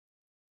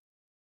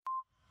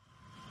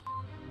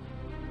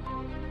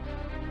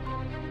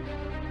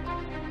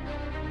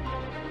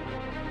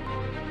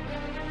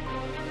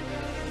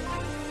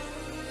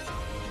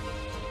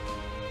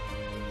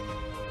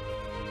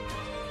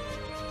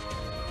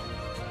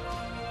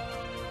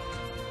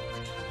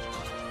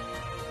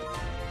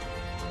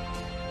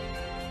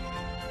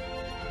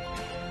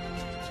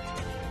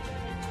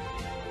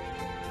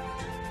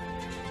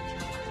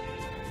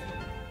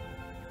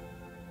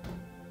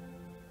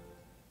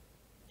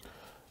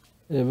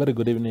A very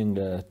good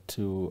evening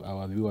to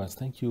our viewers.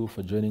 Thank you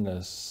for joining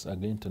us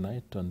again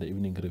tonight on the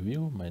Evening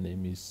Review. My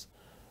name is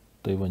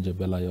Toivon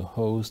Jabela, your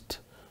host.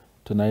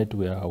 Tonight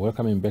we are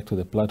welcoming back to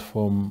the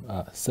platform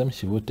Sam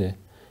Shivute.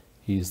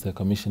 He is the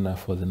Commissioner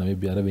for the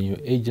Namibia Revenue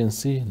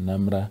Agency,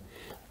 NAMRA,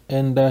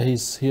 and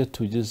he's here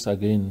to just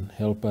again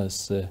help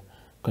us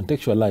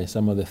contextualize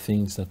some of the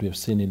things that we have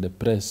seen in the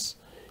press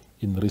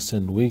in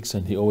recent weeks,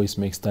 and he always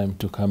makes time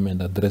to come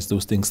and address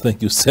those things.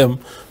 Thank you, Sam.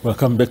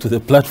 Welcome back to the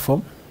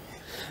platform.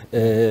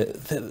 I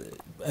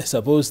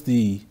suppose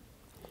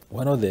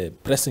one of the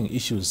pressing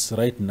issues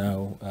right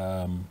now,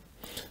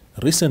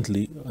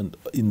 recently,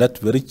 in that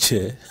very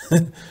chair,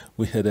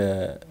 we had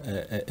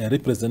a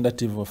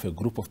representative of a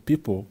group of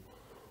people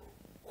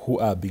who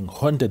are being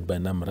haunted by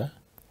NAMRA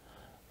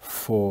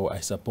for,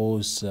 I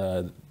suppose,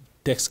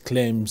 tax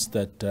claims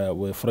that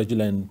were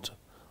fraudulent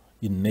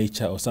in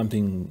nature or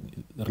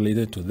something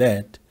related to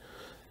that,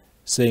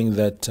 saying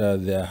that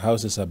their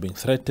houses are being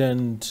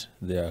threatened,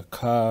 their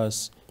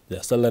cars,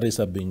 their salaries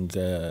are being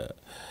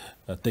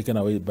taken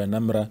away by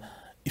NAMRA.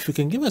 If you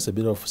can give us a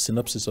bit of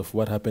synopsis of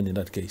what happened in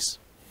that case.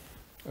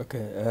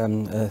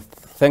 Okay,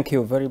 thank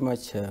you very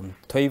much,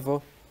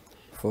 Toivo,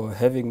 for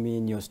having me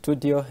in your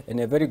studio,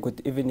 and a very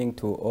good evening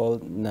to all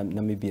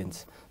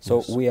Namibians. So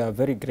yes, we are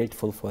very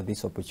grateful for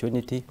this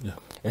opportunity. Yeah.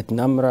 At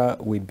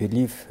NAMRA, we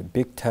believe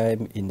big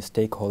time in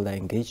stakeholder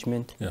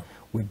engagement. Yeah.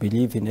 We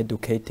believe in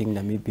educating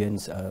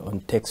Namibians on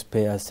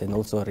taxpayers and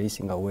also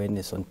raising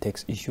awareness on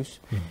tax issues.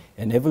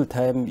 And every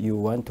time you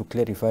want to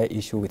clarify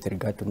issue with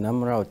regard to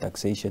NAMRA or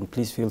taxation,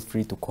 please feel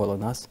free to call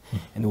on us,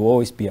 and we'll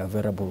always be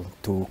available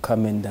to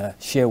come and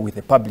share with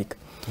the public.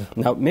 Yeah.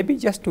 Now, maybe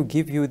just to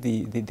give you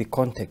the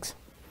context.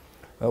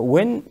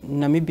 When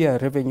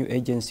Namibia Revenue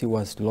Agency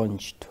was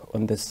launched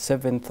on the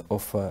 7th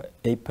of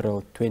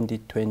April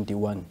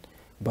 2021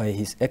 by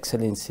His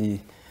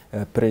Excellency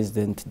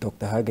President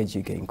Dr. Hage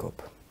Geingob,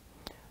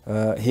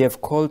 he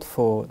have called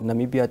for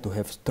Namibia to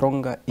have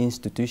stronger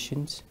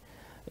institutions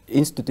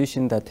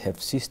that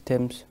have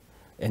systems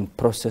and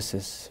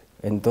processes,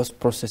 and those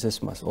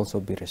processes must also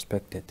be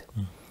respected.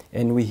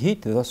 And we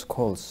heed those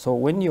calls. So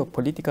when your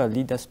political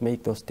leaders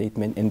make those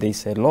statements and there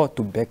is a law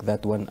to back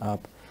that one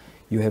up,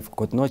 you have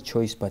got no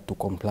choice but to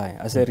comply.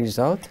 As a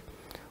result,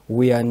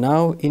 we are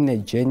now in a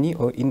journey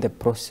or in the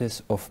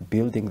process of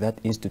building that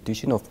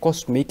institution, of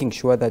course making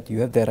sure that you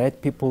have the right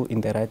people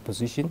in the right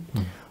position,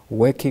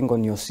 working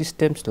on your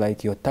systems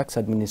like your tax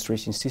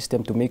administration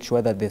system to make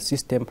sure that the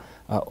system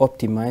are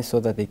optimized so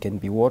that they can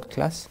be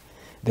world-class.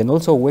 Then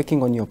also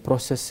working on your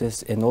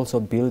processes and also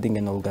building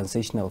an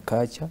organizational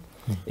culture,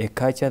 a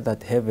culture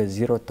that have a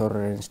zero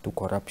tolerance to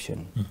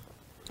corruption.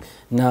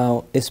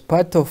 Now, as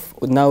part of,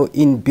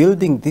 in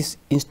building this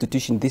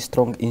institution, this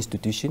strong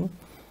institution,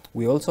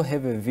 we also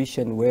have a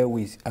vision where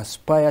we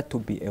aspire to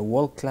be a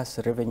world-class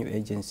revenue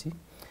agency,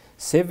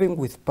 serving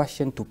with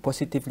passion to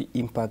positively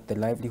impact the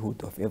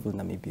livelihood of every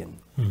Namibian.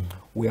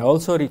 We are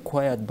also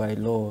required by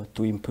law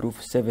to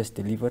improve service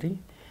delivery,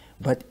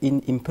 but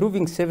in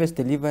improving service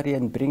delivery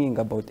and bringing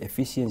about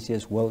efficiency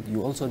as well,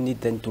 you also need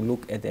then to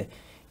look at the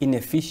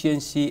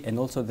inefficiency and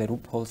also the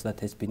loopholes that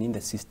has been in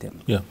the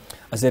system. Yeah.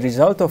 As a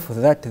result of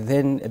that,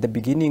 then at the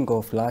beginning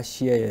of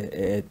last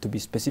year, to be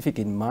specific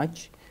in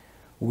March,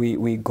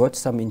 we got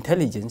some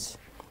intelligence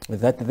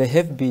that there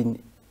have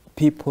been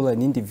people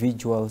and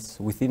individuals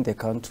within the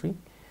country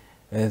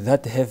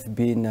that have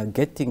been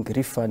getting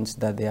refunds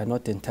that they are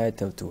not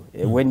entitled to.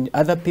 When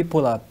other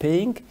people are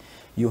paying,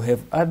 you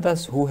have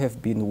others who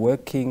have been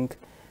working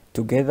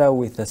together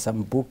with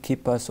some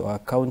bookkeepers or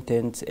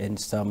accountants and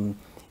some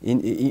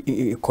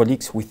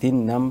colleagues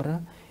within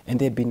NAMRA, and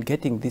they've been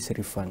getting this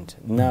refund.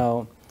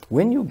 Now,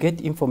 when you get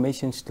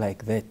information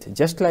like that,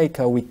 just like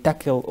we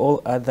tackle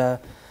all other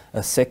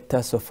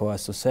sectors of our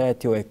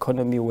society or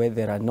economy where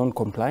there are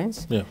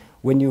non-compliance,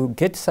 when you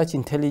get such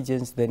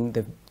intelligence, then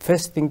the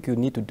first thing you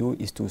need to do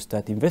is to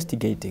start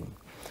investigating.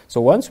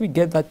 So once we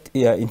get that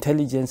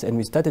intelligence and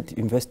we started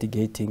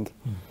investigating,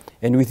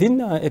 and within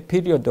a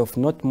period of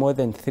not more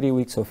than 3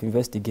 weeks of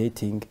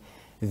investigating,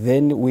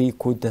 then we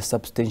could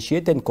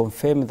substantiate and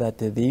confirm that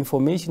the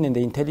information and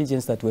the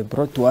intelligence that were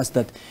brought to us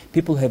that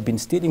people have been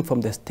stealing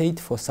from the state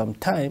for some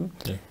time,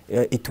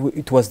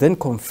 it was then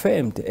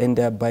confirmed.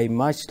 And by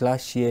March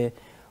last year,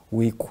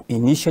 we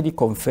initially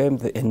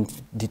confirmed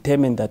and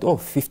determined that,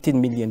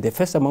 15 million. The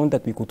first amount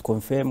that we could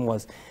confirm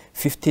was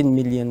 15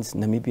 million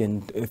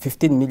Namibian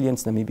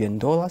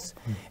dollars,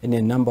 and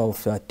a number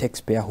of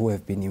taxpayers who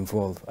have been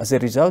involved. As a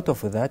result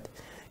of that,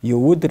 you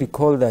would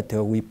recall that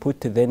we put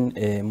then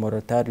a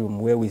moratorium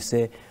where we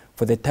say,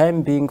 for the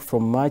time being,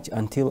 from March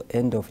until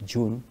end of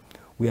June,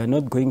 we are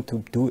not going to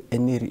do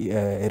any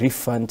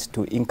refund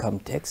to income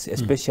tax,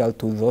 especially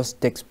to those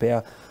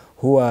taxpayers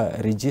who are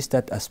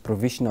registered as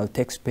provisional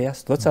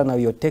taxpayers. Those are now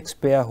your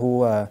taxpayers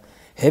who are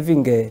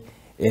having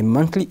a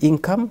monthly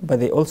income, but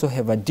they also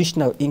have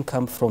additional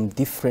income from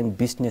different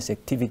business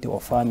activity or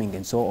farming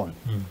and so on.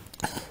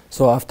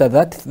 So after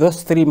that,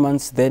 those 3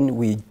 months, then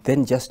we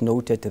just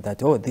noted that,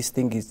 this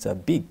thing is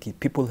big.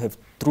 People have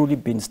truly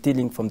been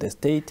stealing from the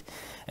state.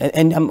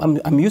 And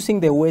I'm using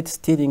the word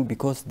stealing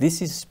because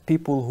this is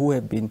people who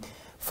have been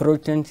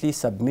fraudulently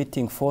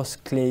submitting false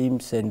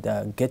claims and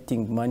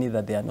getting money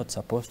that they are not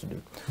supposed to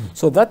do.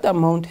 So that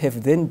amount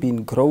have then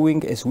been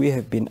growing as we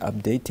have been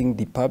updating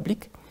the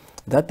public.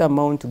 That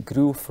amount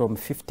grew from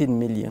 15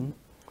 million.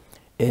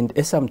 And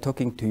as I'm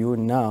talking to you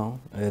now,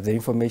 the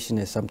information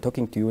as I'm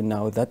talking to you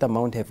now, that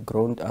amount have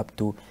grown up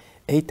to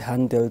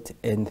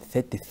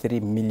 833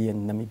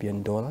 million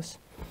Namibian dollars.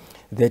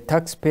 The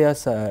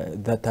taxpayers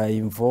that are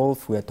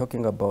involved, we are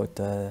talking about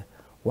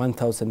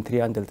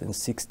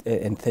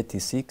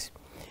 1,336.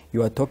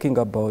 You are talking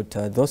about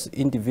those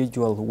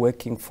individuals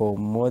working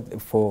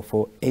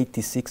for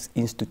 86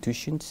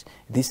 institutions.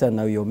 These are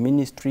now your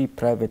ministry,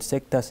 private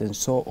sectors, and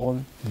so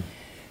on.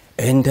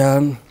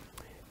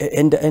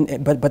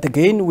 But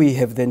again, we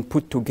have then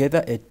put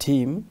together a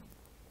team,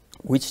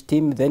 which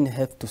team then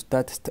have to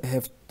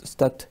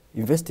start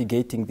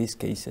investigating these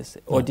cases,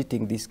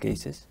 auditing these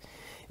cases.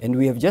 And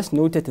we have just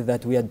noted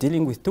that we are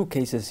dealing with two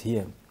cases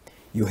here.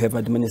 You have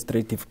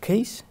administrative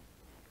case.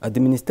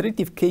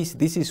 Administrative case,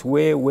 this is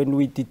where when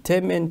we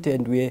determined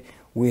and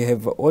we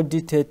have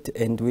audited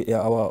and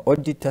our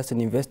auditors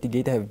and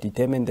investigators have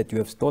determined that you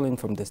have stolen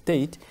from the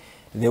state,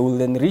 they will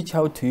then reach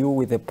out to you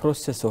with a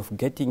process of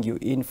getting you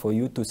in for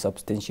you to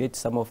substantiate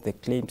some of the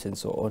claims and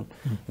so on.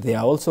 They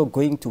are also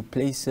going to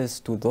places,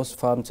 to those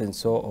farms and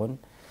so on.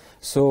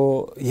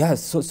 So yeah,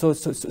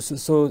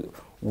 so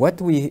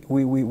what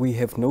we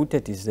have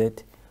noted is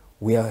that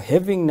we are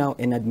having now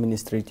an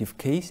administrative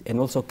case and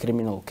also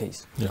criminal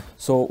case. Yeah.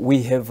 So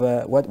we have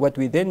what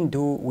we then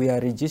do, we are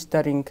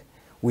registering,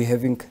 we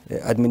having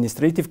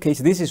administrative case.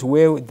 This is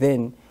where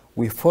then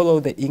we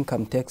follow the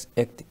Income Tax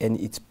Act and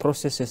its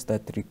processes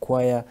that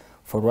require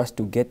for us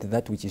to get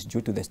that which is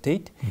due to the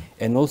state,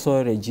 and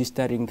also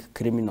registering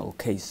criminal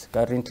case.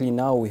 Currently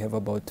now we have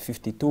about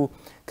 52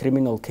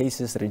 criminal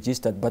cases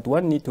registered, but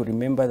one need to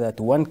remember that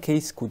one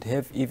case could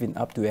have even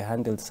up to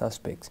 100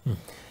 suspects.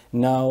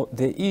 Now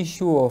the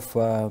issue of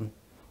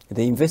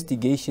the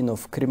investigation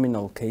of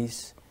criminal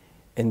case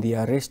and the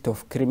arrest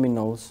of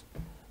criminals,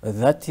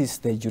 that is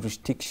the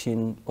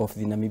jurisdiction of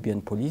the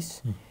Namibian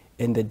police.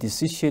 And the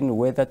decision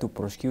whether to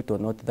prosecute or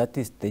not, that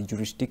is the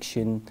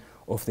jurisdiction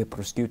of the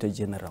Prosecutor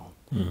General.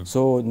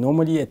 So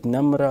normally at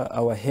NAMRA,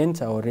 our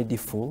hands are already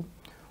full.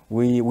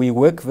 We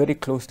work very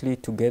closely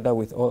together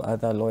with all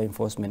other law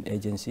enforcement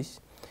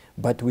agencies,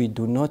 but we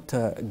do not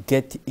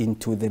get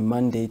into the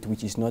mandate,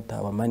 which is not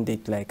our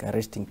mandate, like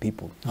arresting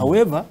people.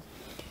 However,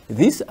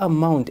 this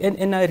amount,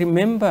 and I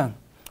remember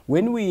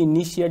when we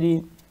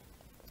initially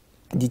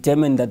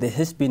determined that there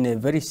has been a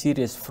very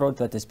serious fraud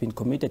that has been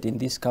committed in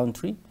this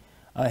country,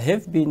 I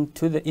have been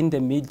in the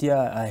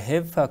media, I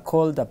have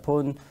called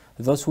upon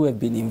those who have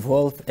been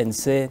involved and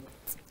say,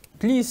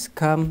 please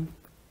come,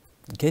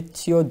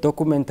 get your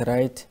document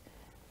right,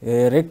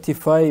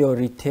 rectify your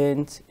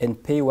returns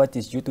and pay what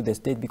is due to the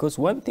state. Because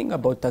one thing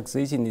about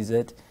taxation is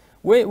that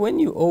when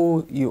you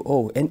owe, you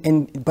owe.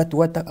 But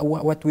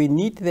what we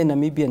need the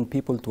Namibian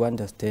people to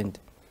understand,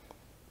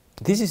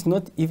 this is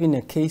not even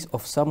a case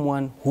of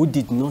someone who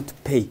did not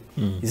pay.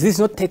 This is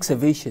not tax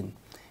evasion.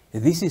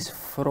 This is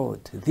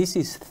fraud. This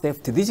is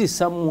theft. This is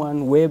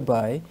someone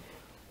whereby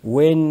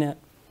when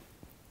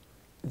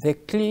the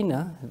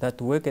cleaner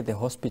that work at the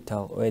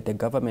hospital or at the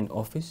government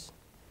office,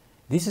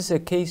 this is a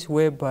case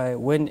whereby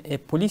when a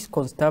police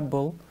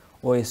constable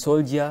or a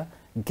soldier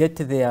get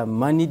their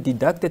money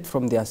deducted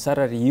from their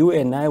salary, you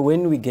and I,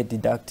 when we get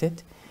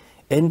deducted,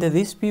 and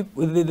these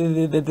people,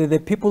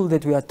 the people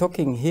that we are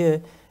talking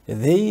here,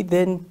 they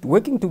then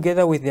working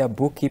together with their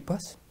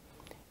bookkeepers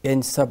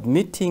and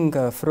submitting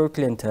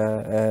fraudulent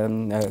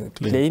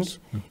claims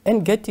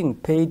and getting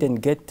paid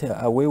and get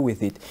away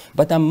with it.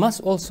 But I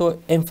must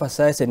also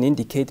emphasize and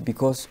indicate,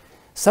 because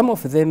some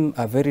of them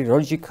are very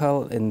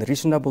logical and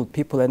reasonable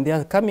people, and they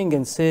are coming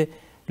and say,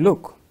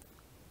 look,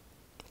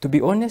 to be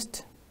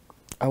honest,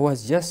 I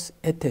was just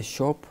at a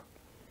shop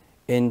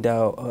and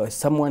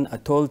someone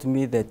told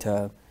me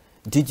that,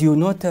 did you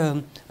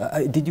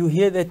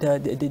hear that,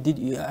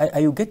 are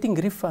you getting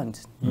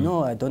refunds?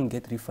 No, I don't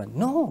get refund.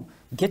 No,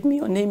 get me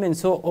your name and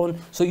so on.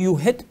 So you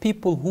had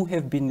people who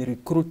have been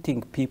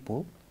recruiting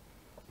people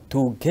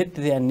to get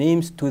their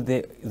names to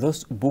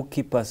those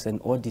bookkeepers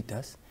and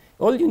auditors.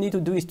 All you need to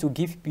do is to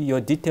give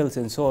your details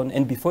and so on,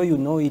 and before you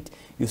know it,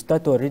 you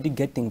start already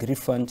getting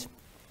refunds.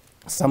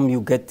 Some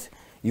you get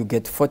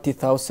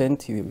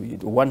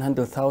 40,000,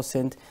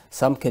 100,000.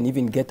 Some can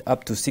even get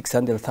up to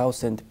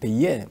 600,000 per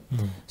year.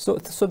 So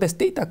the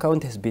state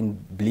account has been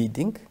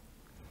bleeding.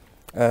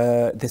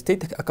 The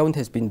state account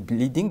has been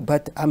bleeding,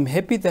 but I'm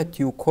happy that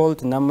you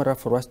called NAMRA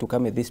for us to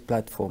come at this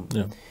platform.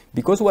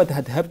 Because what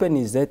had happened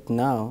is that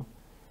now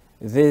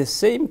the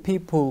same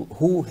people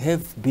who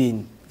have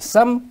been,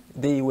 some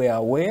they were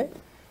aware,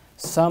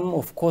 some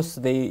of course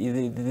they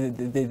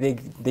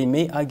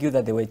may argue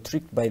that they were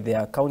tricked by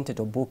their accountant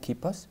or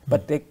bookkeepers,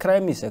 but the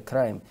crime is a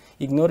crime.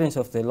 Ignorance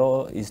of the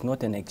law is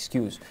not an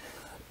excuse.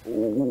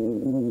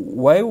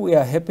 why we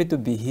are happy to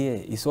be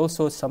here is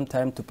also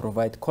sometimes to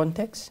provide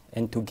context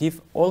and to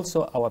give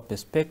also our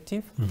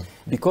perspective,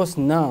 because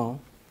now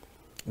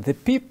the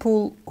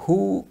people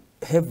who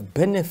have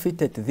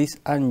benefited this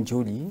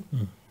unduly,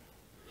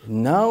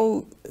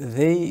 now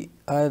they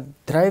are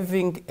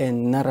driving a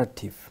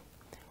narrative.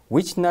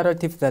 Which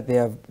narrative that they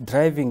are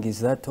driving is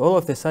that all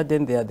of a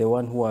sudden they are the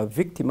one who are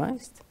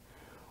victimized.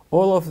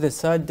 All of a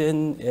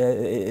sudden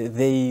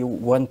they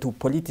want to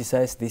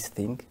politicize this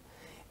thing.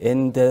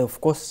 And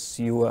of course,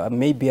 you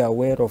may be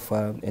aware of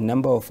a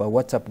number of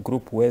WhatsApp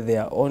group where they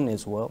are on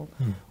as well,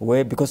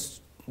 where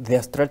because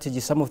their strategy,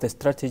 some of the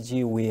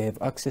strategy, we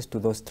have access to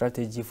those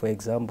strategy. For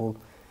example,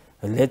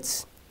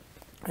 let's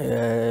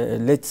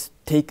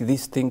take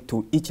this thing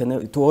to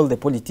to all the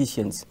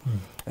politicians.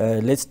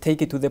 Let's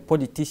take it to the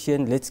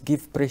politician. Let's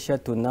give pressure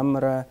to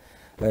NAMRA.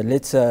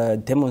 Let's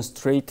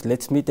demonstrate.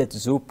 Let's meet at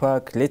Zoo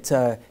Park. Let's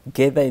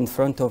gather in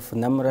front of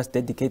NAMRA's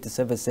dedicated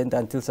service center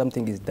until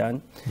something is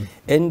done.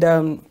 And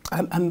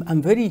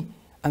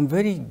I'm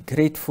very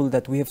grateful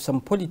that we have some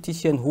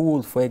politician who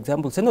will, for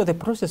example, say, no, the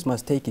process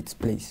must take its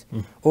place.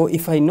 Or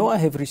if I know I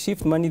have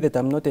received money that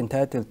I'm not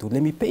entitled to,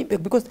 let me pay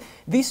back, because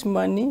this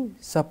money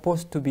is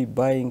supposed to be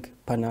buying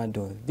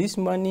Panadol. This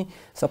money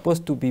is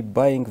supposed to be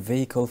buying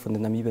vehicle from the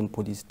Namibian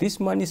police.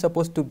 This money is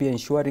supposed to be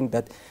ensuring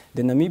that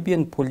the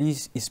Namibian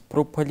police is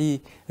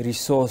properly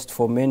resourced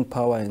for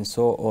manpower and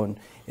so on,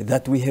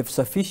 that we have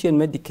sufficient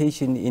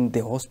medication in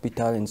the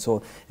hospital and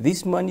so.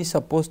 This money is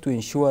supposed to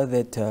ensure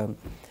that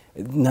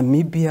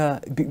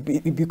Namibia,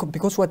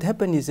 because what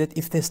happened is that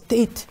if the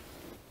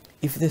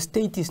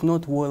state is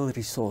not well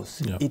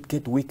resourced, it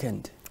gets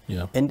weakened.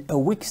 And a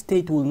weak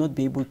state will not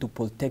be able to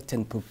protect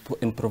and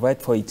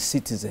provide for its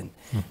citizen.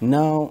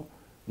 Now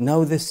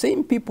the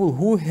same people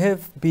who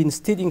have been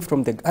stealing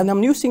from the, and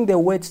I'm using the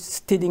word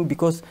stealing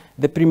because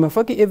the prima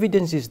facie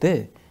evidence is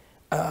there.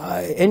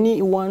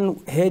 Anyone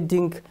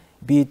heading,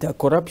 be it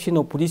corruption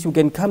or police, you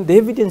can come, the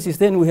evidence is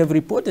there, and we have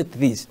reported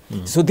this.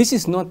 So this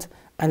is not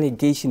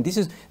allegation. This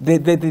is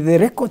the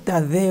records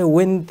are there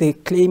when the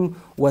claim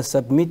was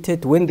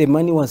submitted, when the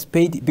money was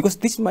paid, because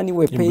this money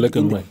were paid in black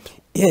and white.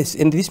 Yes,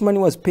 and this money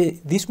was paid.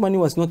 This money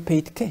was not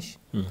paid cash.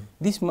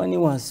 This money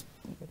was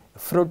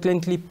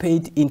fraudulently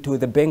paid into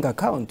the bank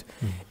account.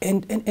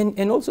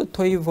 And also,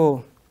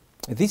 Toivo,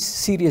 this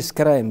serious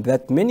crime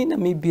that many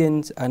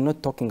Namibians are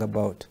not talking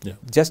about,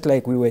 just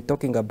like we were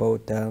talking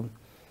about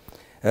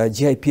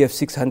GIPF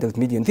 600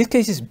 million. This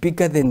case is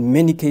bigger than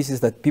many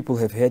cases that people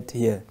have had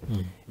here.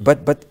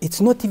 But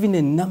it's not even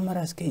a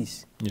NAMRA's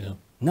case.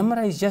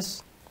 NAMRA is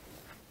just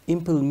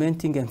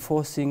implementing,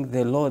 enforcing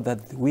the law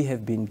that we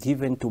have been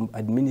given to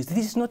administer.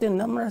 This is not a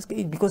NAMRA's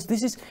case because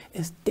this is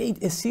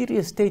a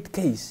serious state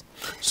case.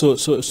 So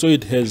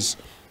it has,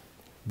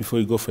 before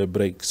we go for a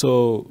break,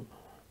 so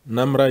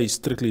NAMRA is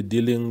strictly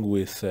dealing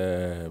with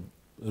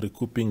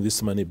recouping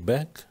this money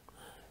back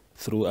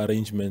through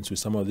arrangements with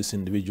some of these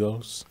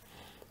individuals.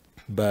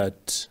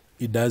 But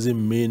it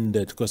doesn't mean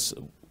that, because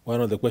one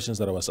of the questions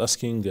that I was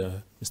asking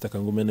Mr.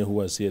 Kangumene, who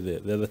was here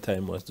the other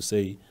time, was to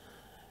say,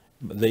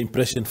 the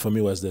impression for me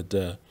was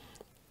that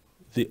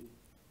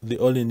they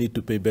only need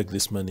to pay back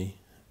this money,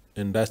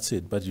 and that's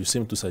it. But you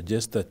seem to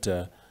suggest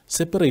that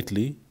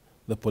separately,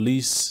 the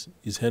police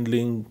is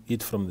handling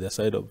it from their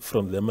side,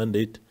 from their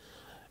mandate,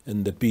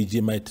 and the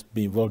PG might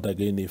be involved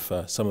again if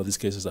some of these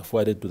cases are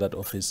forwarded to that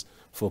office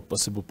for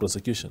possible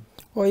prosecution.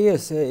 Oh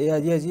yes,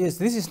 yes.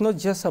 This is not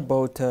just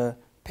about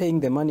paying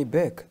the money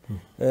back.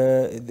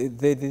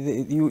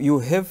 You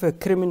have a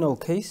criminal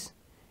case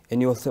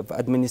and you also have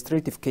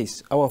administrative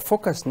case. Our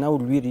focus now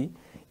really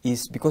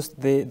is, because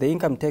the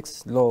income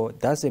tax law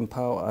does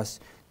empower us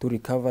to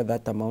recover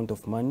that amount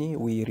of money.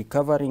 We're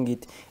recovering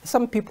it.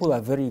 Some people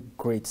are very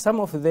great. Some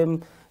of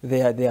them,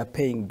 they are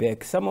paying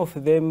back. Some of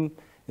them,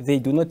 they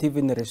do not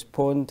even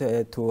respond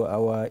to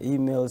our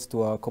emails,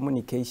 to our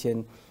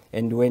communication.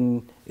 And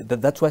when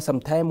that's why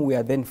sometimes we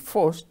are then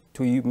forced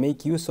to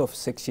make use of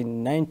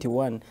Section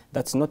 91,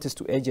 that's notice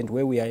to agent,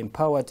 where we are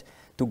empowered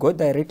to go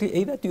directly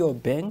either to your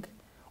bank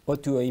or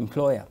to your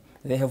employer.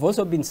 There have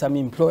also been some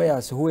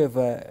employers who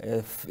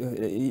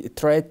have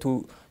tried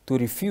to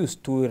refuse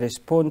to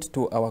respond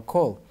to our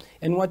call.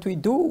 And what we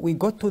do, we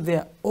go to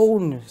their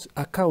own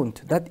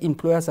account, that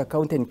employer's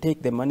account, and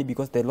take the money,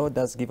 because the law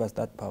does give us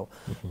that power.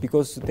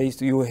 Because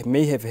you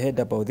may have heard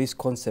about this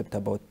concept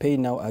about pay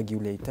now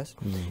agulators.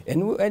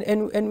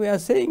 And we are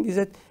saying is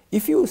that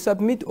if you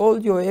submit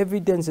all your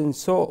evidence and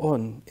so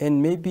on,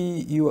 and maybe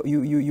you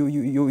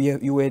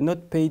were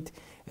not paid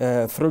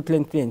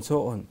fraudulently and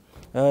so on,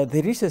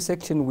 there is a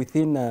section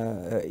within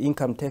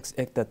Income Tax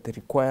Act that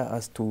require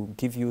us to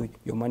give you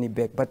your money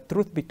back. But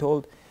truth be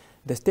told,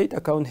 the state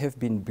account have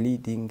been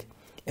bleeding,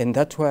 and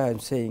that's why I'm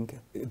saying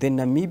the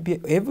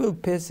Namibia, every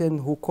person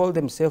who call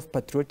themselves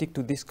patriotic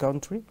to this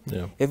country,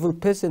 every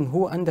person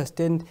who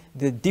understand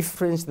the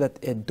difference that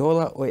 $1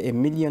 or $1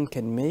 million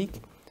can make,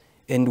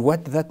 and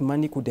what that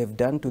money could have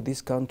done to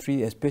this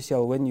country,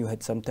 especially when you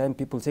had sometimes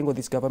people saying, oh,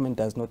 this government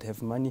does not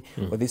have money,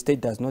 or this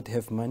state does not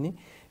have money.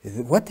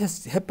 What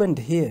has happened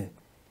here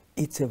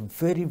it's a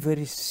very,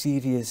 very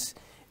serious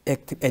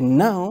act. And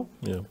now,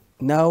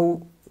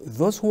 now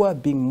those who are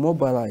being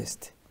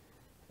mobilized,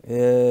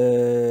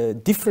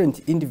 different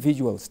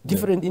individuals,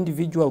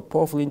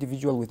 powerful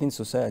individuals within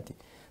society,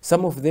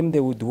 some of them,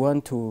 they would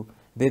want to,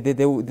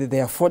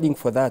 they are falling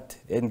for that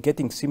and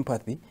getting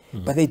sympathy,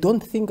 but they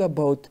don't think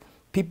about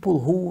people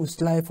whose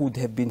life would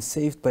have been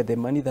saved by the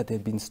money that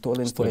had been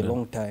stolen for a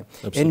long time.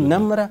 Absolutely. And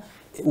NAMRA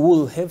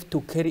will have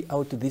to carry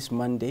out this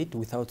mandate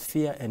without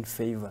fear and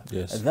favor.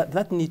 Yes.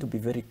 That need to be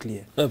very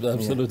clear.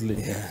 Absolutely.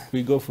 Yeah.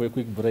 We go for a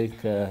quick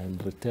break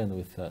and return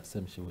with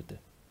Sam Shivute.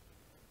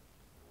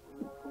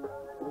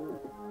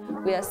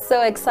 We are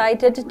so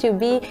excited to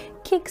be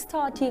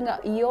kickstarting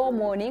your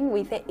morning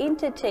with the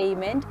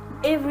entertainment.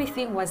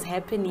 Everything was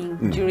happening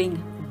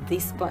during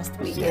this past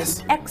week.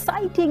 Yes.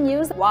 Exciting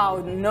news. Wow,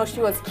 no,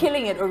 she was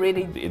killing it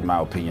already. In my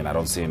opinion, I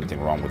don't see anything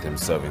wrong with him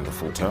serving the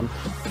full term.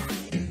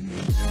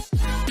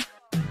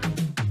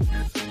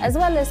 As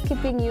well as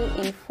keeping you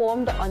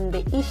informed on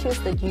the issues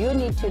that you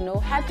need to know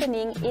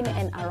happening in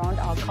and around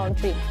our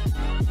country.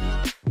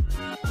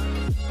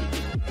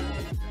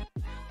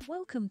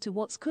 Welcome to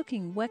What's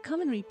Cooking, where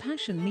culinary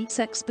passion meets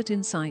expert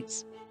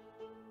insights.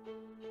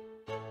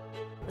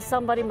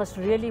 Somebody must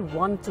really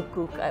want to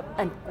cook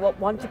and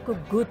want to cook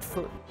good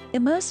food.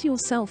 Immerse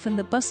yourself in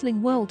the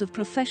bustling world of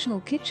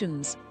professional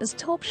kitchens as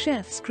top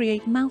chefs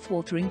create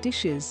mouthwatering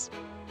dishes.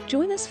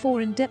 Join us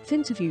for in-depth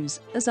interviews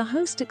as our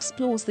host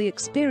explores the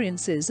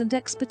experiences and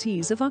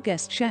expertise of our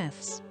guest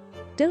chefs.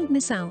 Don't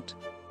miss out.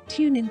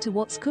 Tune in to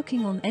What's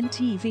Cooking on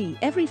NTV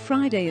every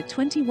Friday at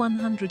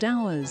 2100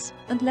 hours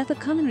and let the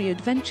culinary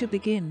adventure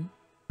begin.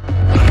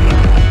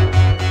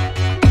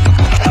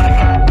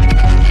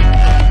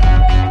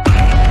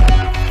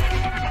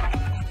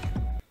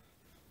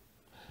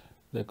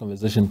 The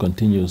conversation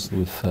continues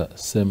with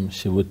Sam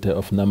Shivute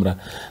of NAMRA.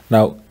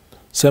 Now,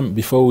 Sam,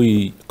 before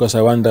because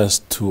I want us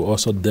to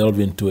also delve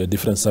into a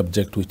different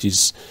subject, which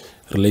is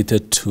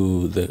related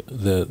to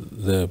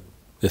the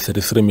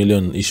 33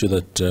 million issue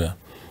that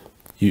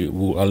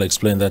I'll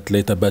explain that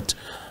later. But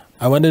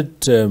I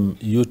wanted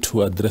you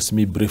to address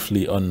me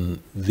briefly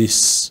on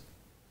this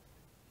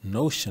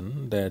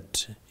notion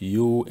that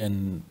you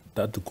and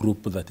that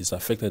group that is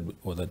affected,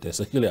 or that has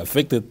actually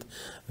affected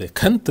the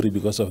country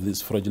because of these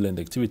fraudulent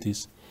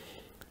activities,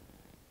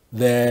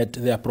 that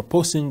they are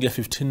proposing a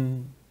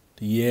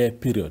 15-year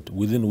period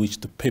within which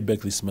to pay back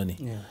this money.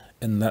 Yeah.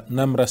 And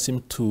NAMRA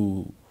seemed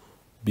to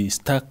be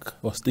stuck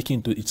or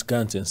sticking to its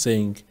guns and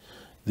saying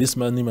this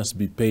money must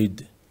be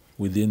paid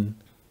within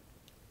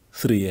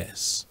 3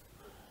 years,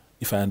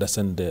 if I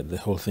understand the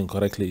whole thing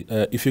correctly.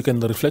 If you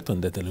can reflect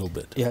on that a little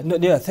bit.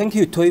 Yeah, thank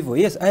you, Toivo.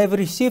 Yes, I have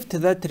received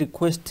that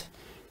request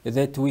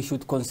that we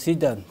should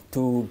consider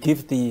to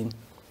give the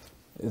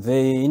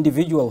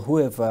individual who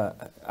have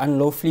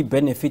unlawfully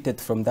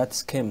benefited from that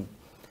scheme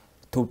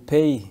to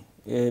pay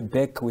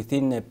back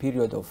within a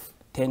period of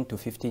 10 to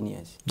 15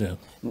 years. Yeah.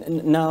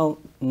 Now,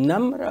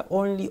 NAMRA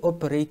only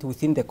operate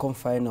within the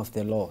confine of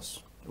the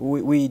laws.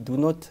 We do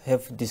not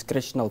have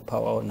discretional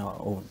power on our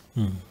own.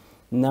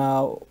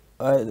 Now,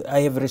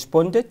 I have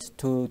responded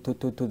to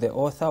the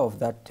author of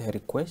that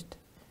request,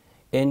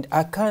 and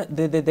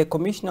the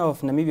Commissioner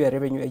of Namibia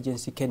Revenue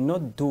Agency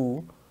cannot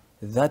do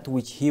that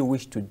which he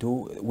wished to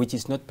do, which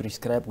is not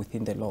prescribed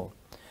within the law.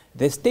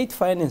 The State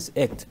Finance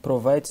Act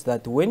provides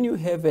that when you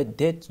have a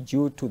debt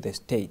due to the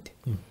state,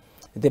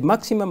 the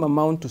maximum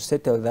amount to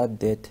settle that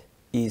debt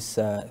is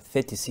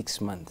 36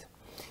 months.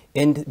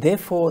 And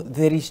therefore,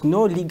 there is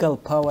no legal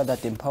power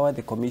that empowers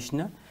the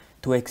Commissioner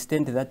to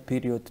extend that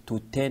period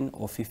to 10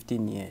 or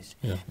 15 years.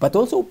 Yeah. But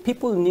also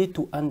people need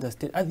to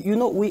understand, you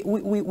know,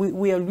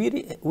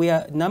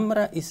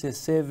 NAMRA is a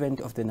servant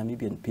of the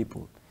Namibian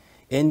people,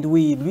 and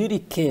we really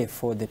care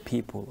for the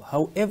people.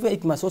 However,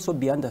 it must also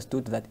be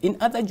understood that in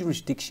other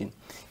jurisdictions,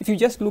 if you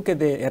just look at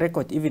the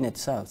record even at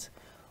SARS,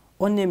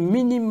 on a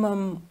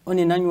minimum, on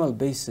an annual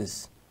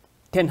basis,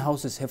 10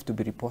 houses have to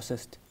be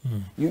repossessed.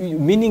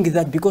 Meaning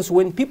that because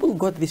when people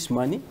got this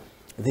money,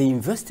 they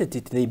invested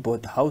it. They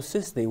bought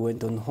houses, they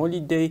went on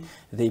holiday,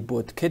 they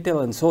bought cattle,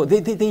 and so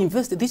they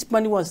invested. This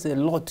money was a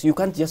lot. You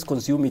can't just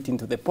consume it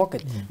into the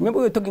pocket. Remember,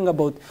 we were talking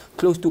about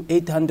close to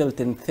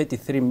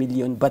 833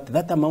 million, but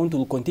that amount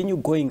will continue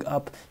going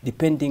up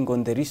depending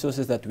on the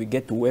resources that we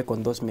get to work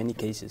on those many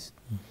cases.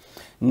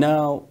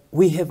 Now,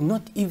 we have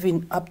not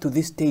even up to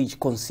this stage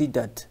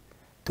considered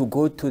to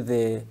go to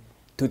the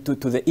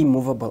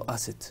immovable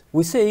assets.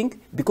 We're saying,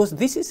 because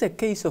this is a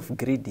case of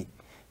greedy.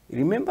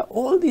 Remember,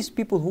 all these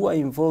people who are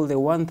involved, the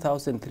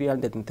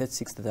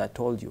 1,336 that I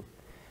told you,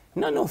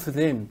 none of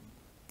them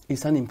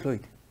is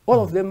unemployed.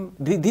 All of them,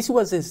 this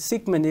was a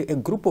segment, a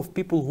group of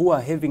people who are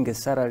having a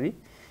salary,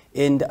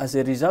 and as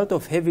a result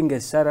of having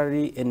a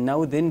salary, and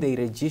now then they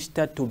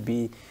register to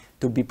be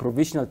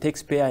provisional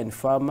taxpayer and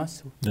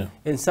farmers. Yeah.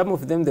 And some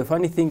of them, the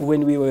funny thing,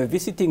 when we were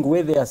visiting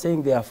where they are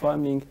saying they are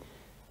farming,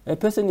 a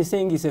person is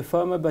saying he's a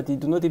farmer, but he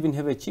do not even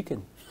have a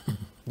chicken,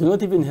 do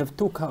not even have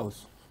 2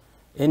 cows.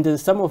 And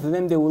some of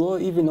them, they will all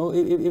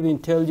even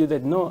tell you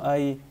that, no,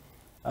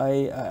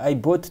 I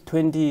bought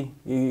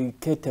 20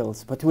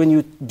 kettles. But when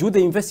you do the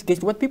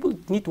investigation, what people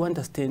need to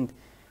understand,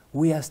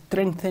 we are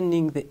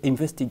strengthening the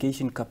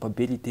investigation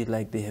capability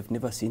like they have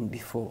never seen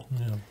before.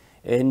 Yeah.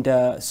 And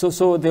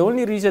so the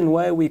only reason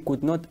why we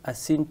could not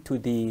assent to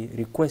the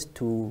request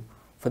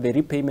for the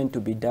repayment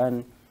to be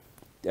done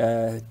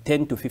 10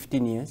 to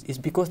 15 years is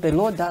because the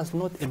law does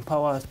not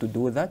empower us to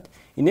do that.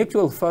 In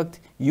actual fact,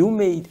 you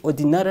may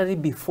ordinarily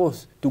be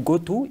forced to go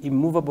to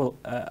immovable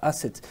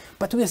assets.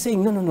 But we are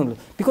saying, no,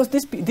 because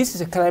this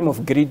is a crime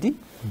of greedy.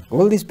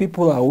 All these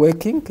people are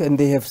working and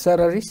they have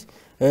salaries.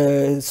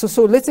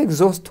 So let's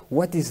exhaust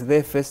what is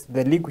there first,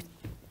 the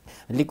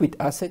liquid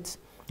assets.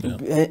 Yeah.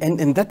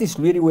 And that is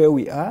really where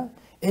we are.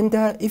 And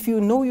if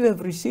you know you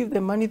have received the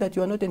money that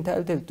you are not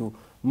entitled to,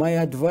 my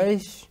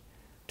advice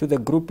to the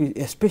group,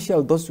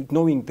 especially those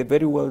knowing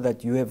very well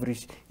that you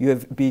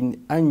have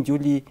been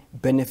unduly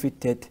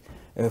benefited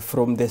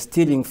from the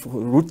stealing,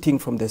 routing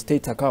from the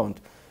state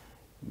account.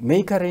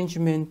 Make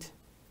arrangement.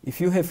 If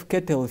you have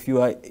cattle, if you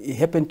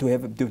happen to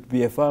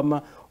be a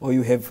farmer, or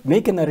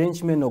make an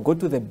arrangement or go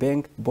to the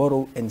bank,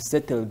 borrow and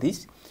settle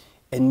this,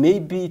 and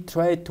maybe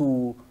try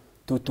to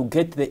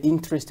get the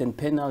interest and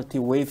penalty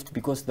waived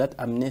because that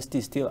amnesty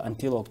is still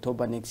until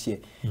October next year.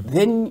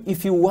 Then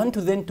if you want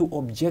to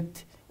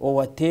object or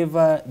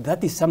whatever,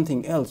 that is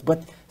something else.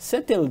 But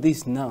settle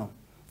this now,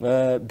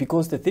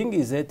 because the thing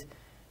is that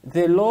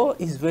the law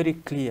is very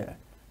clear.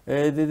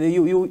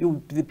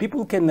 The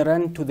people can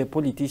run to the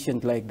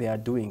politicians like they are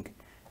doing.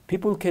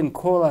 People can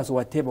call us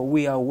whatever.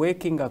 We are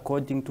working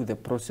according to the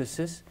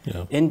processes.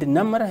 Yeah. And the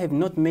Namara have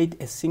not made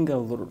a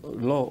single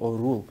law or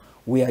rule.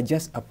 We are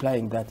just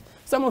applying that.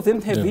 Some of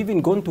them have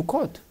even gone to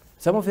court.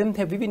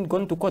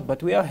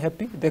 But we are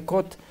happy. The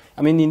court,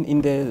 I mean,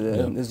 in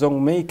the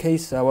Zongmei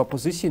case, our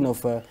position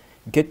of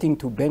getting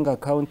to bank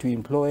account to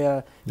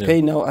employer,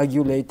 pay now,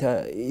 argue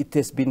later, it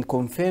has been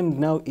confirmed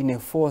now in a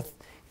fourth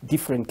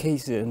different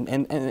case. And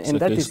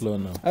that is law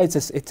now.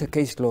 It's a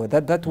case law.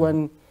 That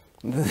one,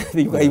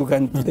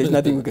 there's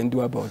nothing we can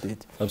do about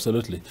it.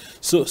 Absolutely.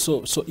 So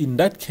in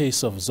that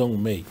case of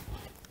Zongmei,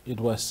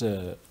 it was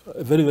a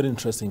very, very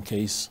interesting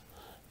case.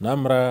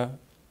 Namra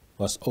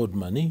was owed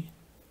money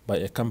by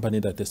a company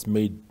that has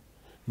made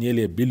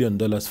nearly $1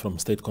 billion from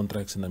state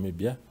contracts in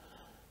Namibia,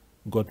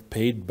 got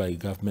paid by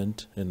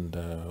government and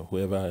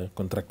whoever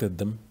contracted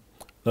them,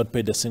 not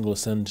paid a single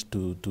cent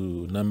to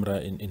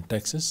Namra in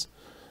taxes.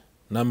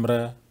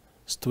 Namra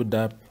stood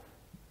up,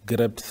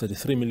 grabbed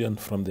 33 million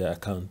from their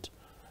account,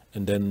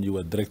 and then you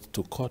were directed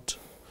to court.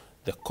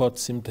 The court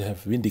seemed to have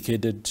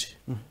vindicated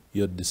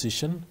your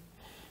decision.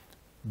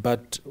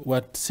 But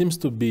what seems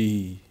to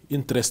be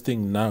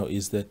interesting now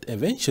is that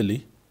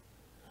eventually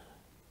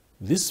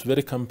this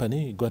very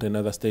company got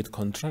another state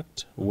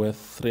contract worth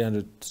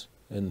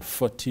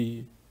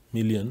 340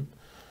 million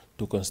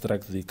to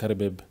construct the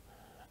Karibeb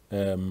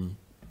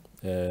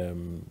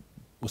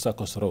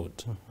Usakos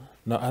Road.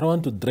 Now, I don't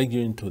want to drag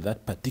you into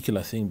that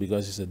particular thing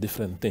because it's a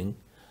different thing,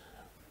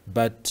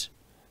 but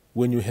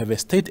when you have a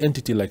state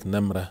entity like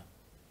Namra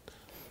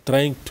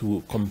trying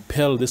to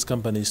compel these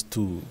companies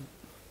to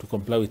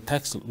comply with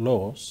tax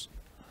laws,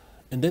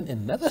 and then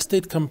another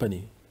state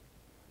company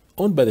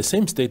owned by the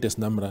same state as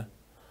Namra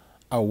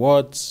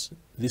awards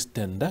this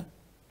tender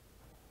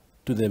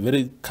to the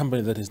very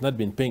company that has not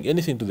been paying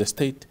anything to the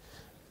state,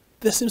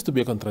 there seems to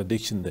be a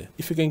contradiction there.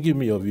 If you can give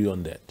me your view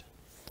on that.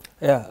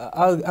 Yeah,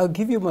 I'll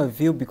give you my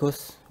view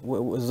because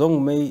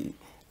Zongmei,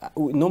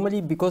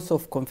 normally because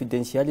of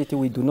confidentiality,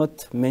 we do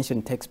not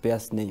mention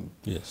taxpayer's name.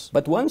 Yes.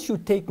 But once you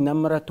take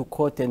Namra to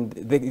court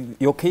and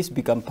your case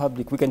become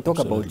public, we can talk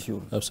about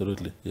you.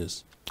 Absolutely,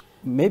 yes.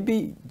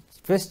 Maybe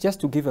first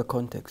just to give a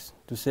context,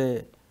 to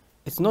say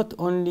it's not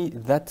only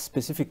that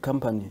specific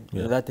company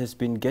that has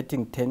been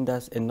getting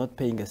tenders and not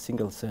paying a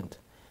single cent.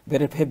 There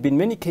have been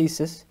many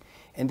cases,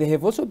 and there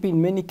have also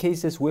been many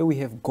cases where we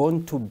have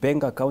gone to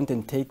bank account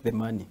and take the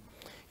money.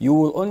 You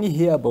will only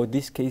hear about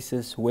these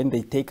cases when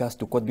they take us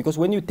to court, because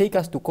when you take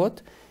us to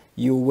court,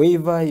 you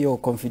waiver your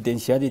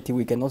confidentiality.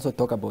 We can also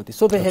talk about it.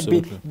 So there have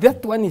been,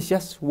 that one is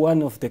just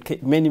one of the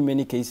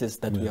many cases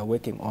that we are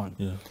working on.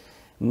 Yeah.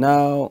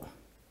 Now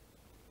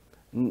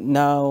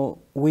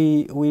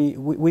we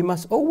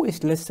must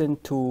always listen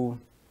to,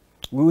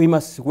 we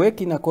must work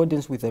in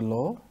accordance with the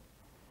law,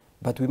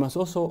 but we must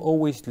also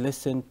always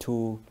listen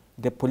to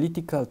the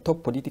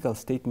top political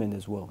statement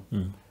as well.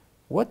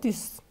 What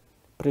is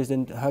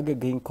President Hage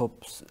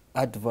Geingoob's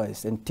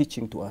advice and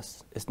teaching to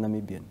us as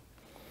Namibian?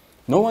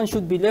 No one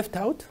should be left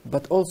out,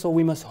 but also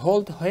we must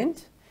hold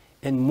hands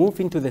and move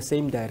into the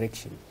same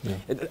direction. Yeah.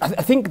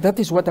 I think that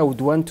is what I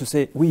would want to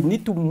say. We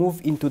need to move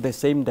into the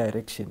same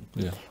direction.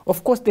 Yeah.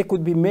 Of course, there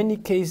could be many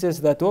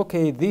cases that,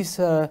 okay, this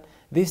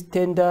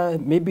tender,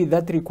 maybe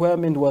that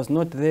requirement was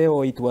not there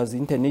or it was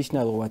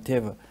international or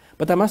whatever.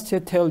 But I must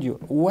tell you,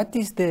 what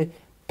is the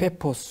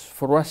purpose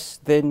for us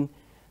then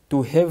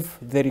to have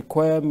the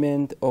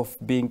requirement of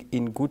being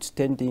in good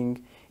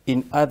standing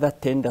in other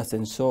tenders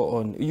and so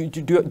on?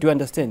 Do you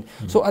understand?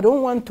 So I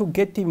don't want to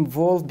get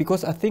involved,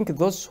 because I think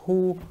those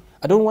who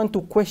I don't want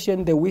to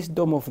question the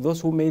wisdom of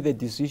those who made the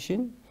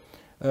decision.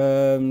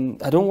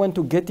 I don't want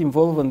to get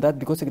involved in that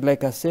because,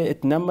 like I say,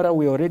 at NAMRA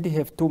we already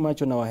have too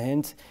much on our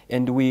hands,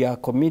 and we are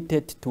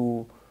committed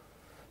to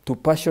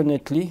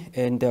passionately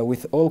and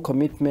with all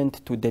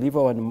commitment to deliver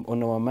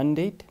on our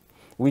mandate.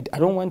 I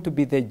don't want to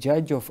be the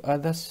judge of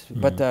others,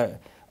 but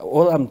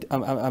all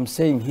I'm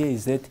saying here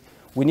is that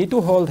we need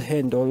to hold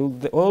hand, all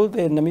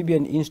the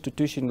Namibian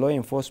institution, law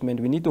enforcement,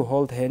 we need to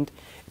hold hand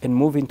and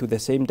move into the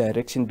same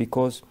direction,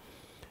 because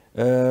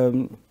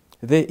the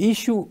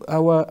issue,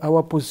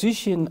 our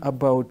position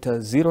about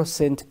 0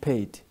 cent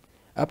paid,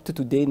 up to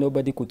today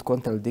nobody could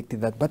contradict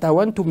that. But I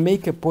want to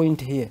make a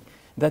point here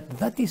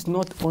that is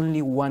not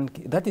only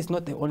that is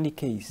not the only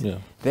case. Yeah.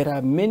 There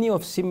are many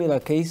of similar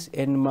cases,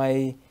 and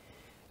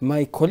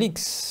my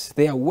colleagues,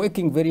 they are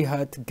working very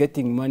hard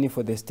getting money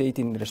for the state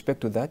in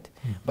respect to that.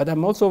 But I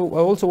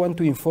also want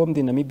to inform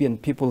the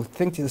Namibian people,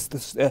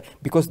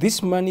 because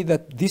this money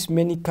that these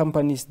many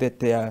companies that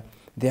they are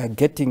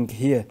getting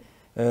here,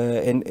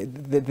 and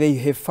they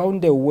have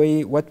found a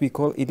way, what we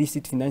call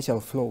illicit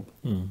financial flow.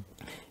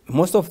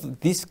 Most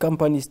of these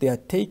companies, they are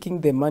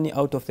taking the money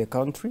out of the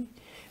country,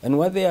 and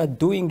what they are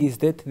doing is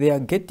that they are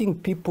getting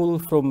people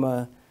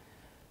from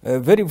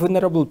very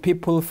vulnerable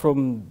people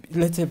from,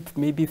 let's say,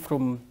 maybe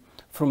from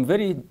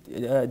very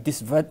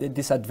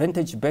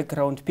disadvantaged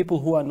background, people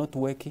who are not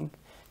working,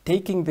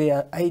 taking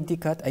their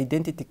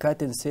identity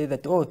card and say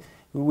that, oh,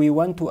 we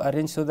want to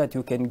arrange so that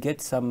you can get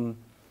some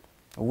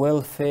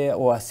welfare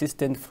or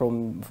assistance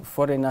from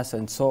foreigners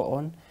and so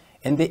on.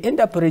 And they end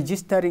up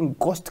registering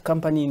ghost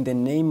company in the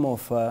name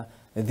of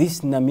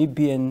these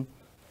Namibian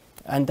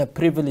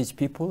underprivileged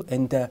people.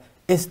 And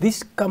as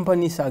these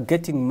companies are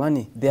getting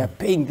money, they are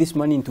paying this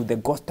money into the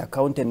ghost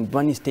account, and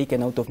money is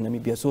taken out of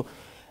Namibia. So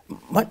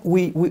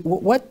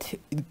what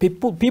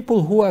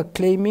people who are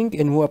claiming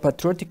and who are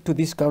patriotic to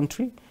this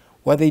country,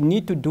 what they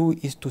need to do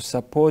is to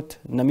support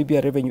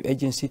Namibia Revenue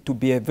Agency to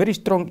be a very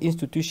strong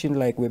institution,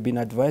 like we've been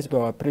advised by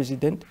our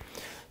president,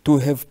 to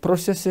have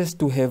processes,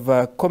 to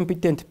have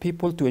competent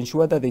people to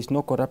ensure that there's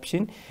no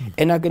corruption.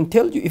 And I can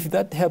tell you, if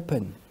that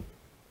happened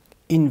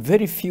in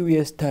very few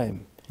years'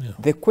 time,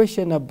 the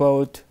question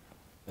about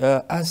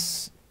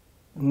us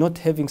not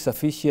having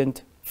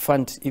sufficient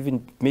funds,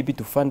 even maybe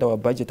to fund our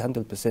budget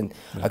 100%,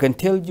 I can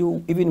tell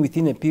you, even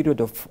within a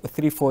period of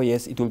 3-4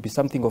 years, it will be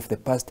something of the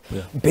past,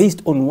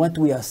 based on what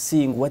we are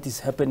seeing, what is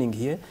happening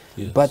here.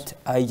 But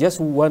I just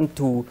want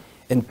to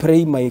and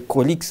pray my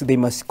colleagues, they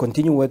must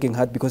continue working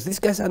hard, because these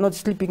guys are not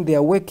sleeping, they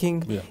are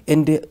working.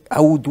 And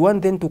I would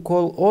want them to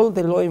call all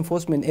the law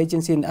enforcement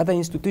agency and other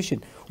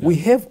institutions. We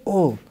have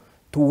all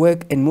to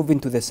work and move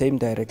into the same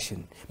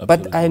direction.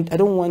 Absolutely. But I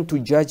don't want to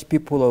judge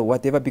people or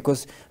whatever,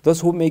 because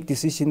those who make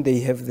decisions, they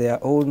have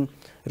their own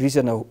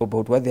reason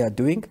about what they are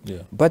doing.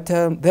 But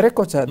the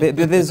records are, the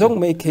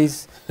Zongmei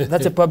case,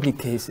 that's a public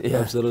case.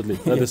 Absolutely.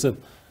 Listen,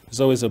 it's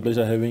always a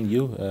pleasure having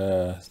you.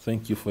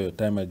 Thank you for your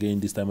time again.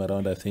 This time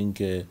around, I think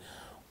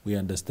we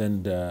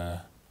understand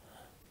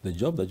the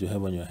job that you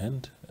have on your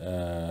hand,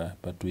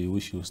 but we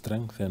wish you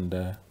strength,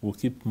 and we'll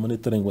keep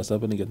monitoring what's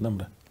happening at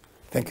NAMRA.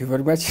 Thank you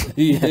very much.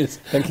 Yes.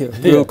 Thank you.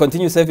 We will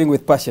continue serving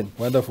with passion.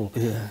 Wonderful.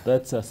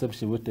 That's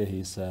Shivute.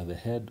 He's the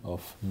head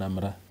of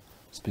NAMRA,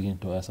 speaking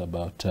to us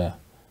about the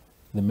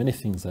many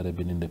things that have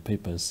been in the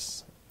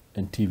papers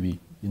and TV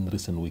in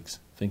recent weeks.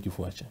 Thank you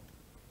for watching.